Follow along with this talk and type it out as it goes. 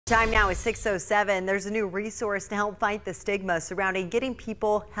Time now is 6:07. There's a new resource to help fight the stigma surrounding getting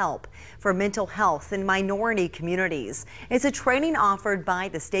people help for mental health in minority communities. It's a training offered by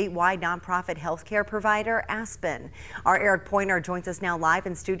the statewide nonprofit healthcare provider ASPIN. Our Eric Pointer joins us now live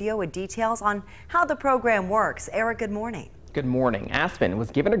in studio with details on how the program works. Eric, good morning. Good morning. ASPIN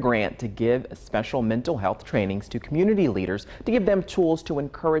was given a grant to give special mental health trainings to community leaders to give them tools to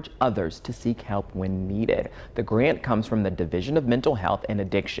encourage others to seek help when needed. The grant comes from the Division of Mental Health and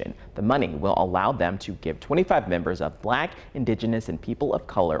Addiction. The money will allow them to give 25 members of Black, Indigenous, and People of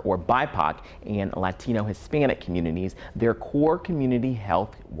Color, or BIPOC, and Latino Hispanic communities their core community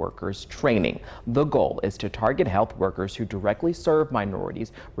health workers training. The goal is to target health workers who directly serve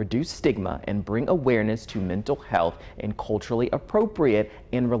minorities, reduce stigma, and bring awareness to mental health and culturally appropriate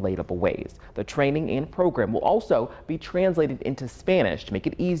and relatable ways. The training and program will also be translated into Spanish to make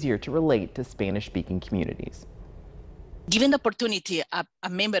it easier to relate to Spanish-speaking communities. Given the opportunity, a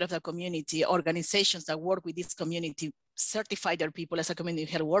member of the community, organizations that work with this community, certify their people as a community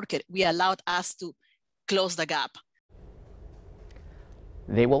health worker, we allowed us to close the gap.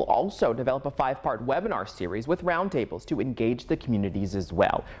 They will also develop a 5-part webinar series with roundtables to engage the communities as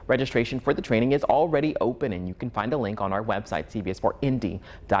well. Registration for the training is already open, and you can find a link on our website,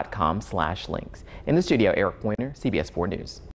 cbs4indy.com/links. In the studio, Eric Pointer, CBS 4 News.